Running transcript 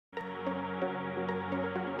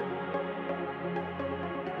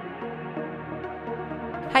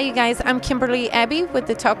Hi, you guys. I'm Kimberly Abbey with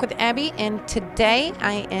the Talk with Abbey, and today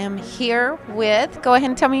I am here with. Go ahead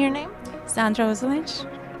and tell me your name. Sandra Ozolinsh.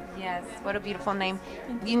 Yes, what a beautiful name.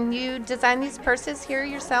 You design these purses here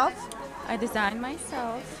yourself? I design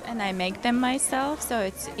myself and I make them myself, so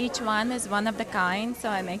it's each one is one of the kind. So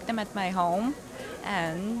I make them at my home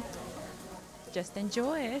and just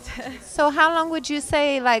enjoy it. So, how long would you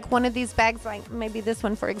say, like, one of these bags, like maybe this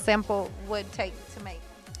one, for example, would take to make?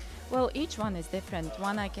 Well, each one is different.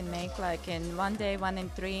 One I can make like in one day, one in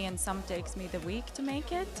 3, and some takes me the week to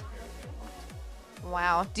make it.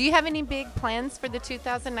 Wow. Do you have any big plans for the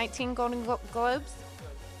 2019 Golden Globes?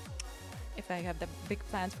 If I have the big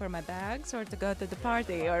plans for my bags or to go to the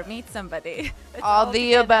party or meet somebody. It's All the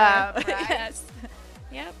together. above, right? Yes.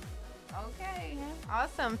 Yep. Okay.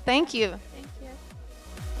 Awesome. Thank you. Thank you.